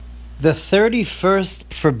The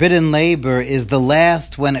 31st forbidden labor is the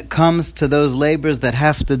last when it comes to those labors that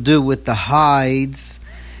have to do with the hides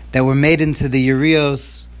that were made into the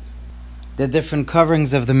yerios, the different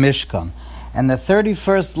coverings of the Mishkan. And the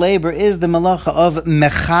 31st labor is the malacha of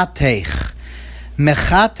mechatech.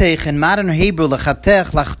 Mechatech in modern Hebrew,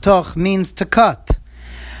 lechatech, lachtoch, means to cut.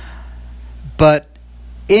 But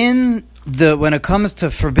when it comes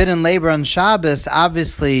to forbidden labor on Shabbos,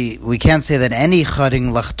 obviously we can't say that any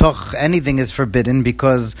cutting, lachtoch, anything is forbidden,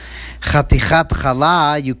 because chatichat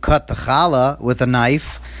chala, you cut the challah with a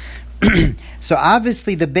knife. So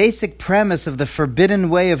obviously the basic premise of the forbidden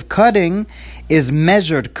way of cutting is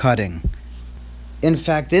measured cutting. In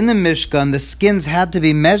fact, in the Mishkan, the skins had to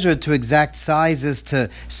be measured to exact sizes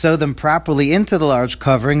to sew them properly into the large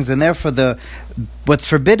coverings, and therefore what's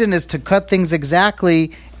forbidden is to cut things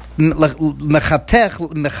exactly. Mechatech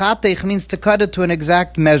means to cut it to an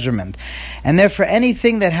exact measurement. And therefore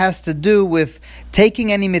anything that has to do with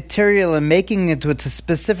taking any material and making it to a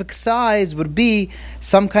specific size would be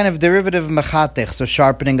some kind of derivative of mechatech. So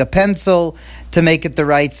sharpening a pencil to make it the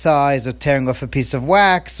right size, or tearing off a piece of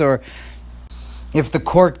wax, or if the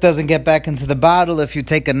cork doesn't get back into the bottle, if you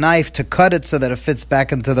take a knife to cut it so that it fits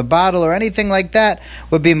back into the bottle, or anything like that,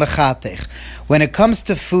 would be mechatech. When it comes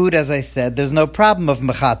to food, as I said, there's no problem of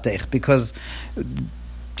mechatech, because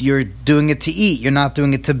you're doing it to eat, you're not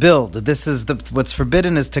doing it to build. What's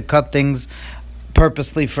forbidden is to cut things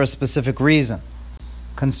purposely for a specific reason,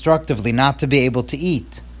 constructively, not to be able to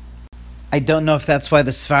eat. I don't know if that's why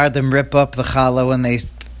the Sfardim rip up the challah when they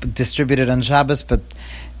distribute it on Shabbos, but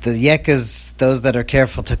the yekas, those that are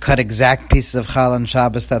careful to cut exact pieces of challah on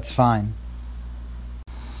Shabbos, that's fine.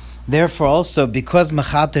 Therefore also, because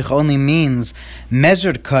mechatech only means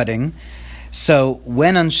measured cutting, so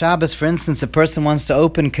when on Shabbos, for instance, a person wants to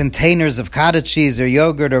open containers of cottage cheese or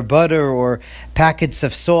yogurt or butter or packets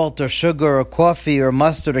of salt or sugar or coffee or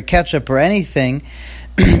mustard or ketchup or anything,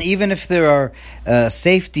 even if there are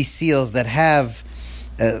safety seals that have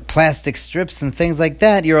plastic strips and things like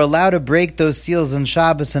that, you're allowed to break those seals on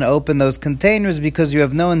Shabbos and open those containers, because you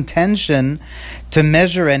have no intention to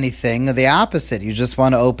measure anything, or the opposite. You just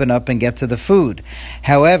want to open up and get to the food.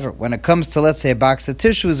 However, when it comes to, let's say, a box of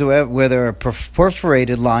tissues where there are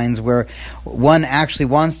perforated lines, where one actually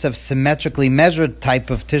wants to have symmetrically measured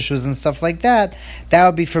type of tissues and stuff like that, that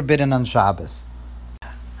would be forbidden on Shabbos.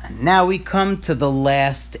 Now we come to the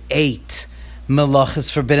last 8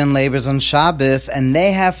 melachas forbidden labors on Shabbos, and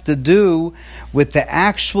they have to do with the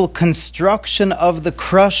actual construction of the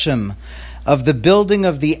krushim, of the building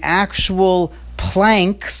of the actual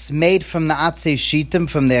planks made from the atzei shitim,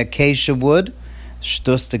 from the acacia wood,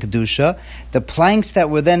 shtus de kedusha, the planks that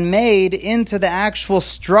were then made into the actual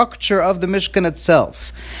structure of the Mishkan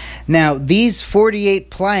itself. Now, these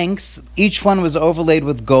 48 planks, each one was overlaid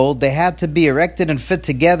with gold. They had to be erected and fit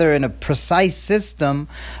together in a precise system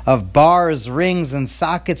of bars, rings, and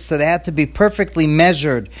sockets, so they had to be perfectly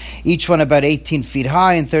measured, each one about 18 feet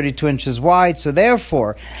high and 32 inches wide. So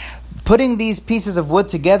therefore, putting these pieces of wood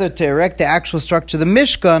together to erect the actual structure of the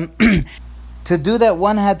Mishkan, to do that,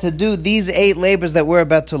 one had to do these 8 labors that we're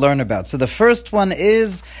about to learn about. So the first one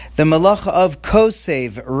is the malacha of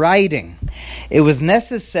kosev, writing. It was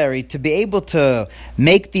necessary to be able to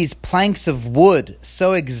make these planks of wood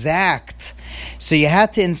so exact. So you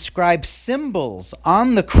had to inscribe symbols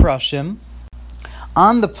on the krushim,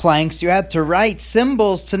 on the planks. You had to write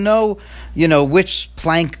symbols to know, which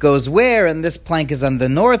plank goes where, and this plank is on the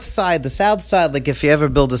north side, the south side, like if you ever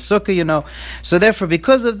build a sukkah, So therefore,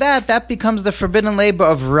 because of that becomes the forbidden labor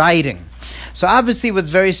of writing. So obviously what's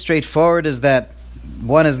very straightforward is that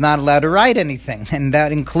one is not allowed to write anything, and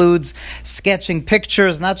that includes sketching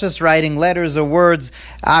pictures, not just writing letters or words.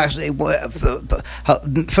 Actually,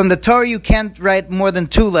 from the Torah, you can't write more than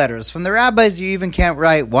 2 letters. From the rabbis, you even can't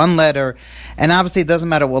write 1 letter. And obviously, it doesn't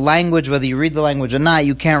matter what language, whether you read the language or not.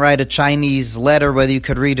 You can't write a Chinese letter, whether you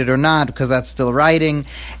could read it or not, because that's still writing.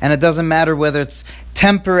 And it doesn't matter whether it's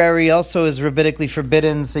temporary, also is rabbinically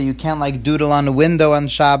forbidden, so you can't doodle on a window on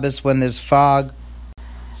Shabbos when there's fog.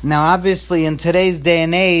 Now, obviously, in today's day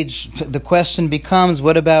and age, the question becomes,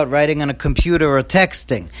 what about writing on a computer or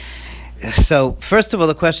texting? So, first of all,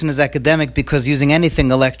 the question is academic, because using anything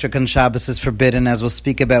electric on Shabbos is forbidden, as we'll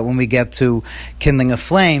speak about when we get to kindling a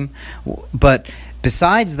flame. But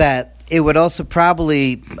besides that, it would also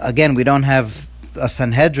probably, again, we don't have a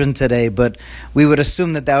Sanhedrin today, but we would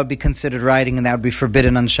assume that would be considered writing, and that would be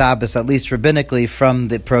forbidden on Shabbos, at least rabbinically, from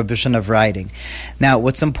the prohibition of writing. Now,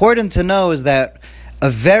 what's important to know is that a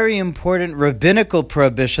very important rabbinical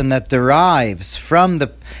prohibition that derives from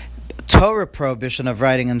the Torah prohibition of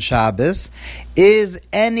writing on Shabbos is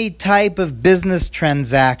any type of business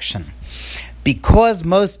transaction. Because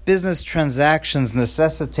most business transactions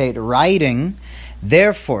necessitate writing,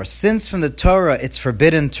 therefore, since from the Torah it's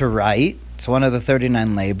forbidden to write, it's one of the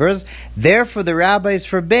 39 labors, therefore the rabbis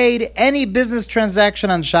forbade any business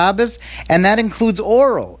transaction on Shabbos, and that includes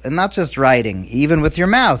oral, and not just writing, even with your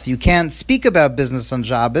mouth. You can't speak about business on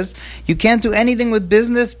Shabbos. You can't do anything with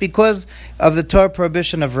business because of the Torah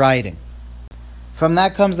prohibition of writing. From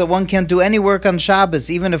that comes that one can't do any work on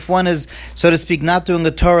Shabbos, even if one is, so to speak, not doing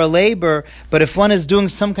a Torah labor, but if one is doing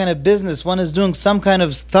some kind of business, one is doing some kind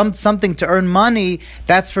of something to earn money,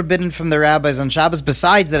 that's forbidden from the rabbis on Shabbos,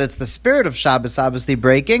 besides that it's the spirit of Shabbos obviously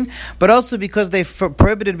breaking, but also because they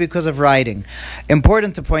prohibited because of writing.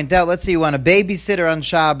 Important to point out, let's say you want a babysitter on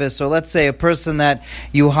Shabbos, or let's say a person that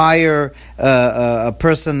you hire, a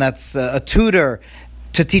person that's a tutor,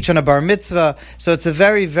 to teach on a bar mitzvah. So it's a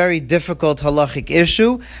very, very difficult halachic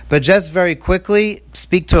issue. But just very quickly,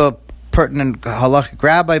 speak to a pertinent halachic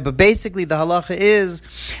rabbi. But basically the halacha is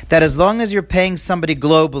that as long as you're paying somebody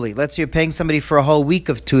globally, let's say you're paying somebody for a whole week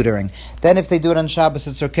of tutoring, then if they do it on Shabbos,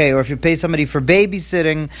 it's okay. Or if you pay somebody for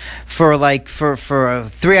babysitting for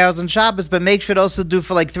 3 hours on Shabbos, but make sure it also do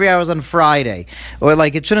for 3 hours on Friday. Or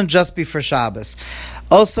it shouldn't just be for Shabbos.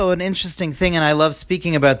 Also, an interesting thing, and I love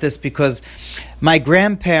speaking about this because my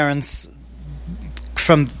grandparents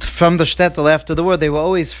from the shtetl after the war, they were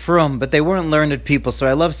always frum, but they weren't learned people. So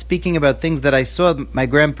I love speaking about things that I saw my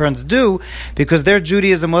grandparents do because their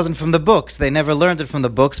Judaism wasn't from the books. They never learned it from the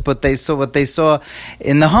books, but they saw what they saw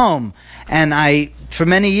in the home. And I, for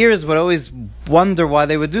many years, would always wonder why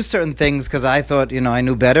they would do certain things because I thought, I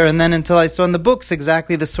knew better. And then until I saw in the books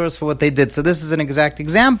exactly the source for what they did. So this is an exact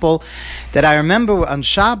example that I remember on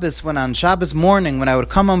Shabbos morning, when I would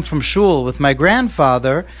come home from shul with my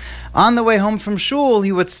grandfather. On the way home from shul,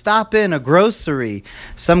 he would stop in a grocery,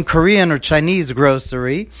 some Korean or Chinese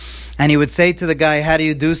grocery, and he would say to the guy, "How do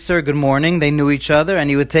you do, sir? Good morning." They knew each other, and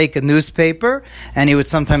he would take a newspaper, and he would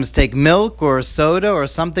sometimes take milk or soda or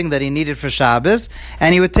something that he needed for Shabbos,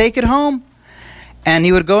 and he would take it home. And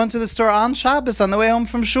he would go into the store on Shabbos on the way home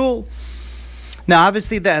from shul. Now,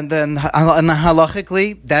 obviously, then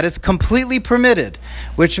halachically, that is completely permitted,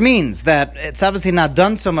 which means that it's obviously not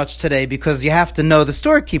done so much today because you have to know the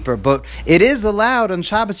storekeeper, but it is allowed on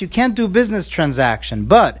Shabbos. You can't do business transaction,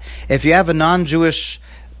 but if you have a non-Jewish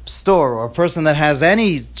store or a person that has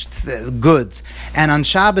any goods, and on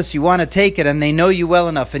Shabbos you want to take it and they know you well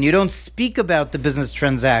enough and you don't speak about the business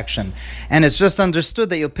transaction and it's just understood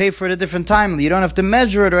that you'll pay for it at a different time, you don't have to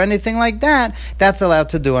measure it or anything like that, that's allowed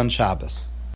to do on Shabbos.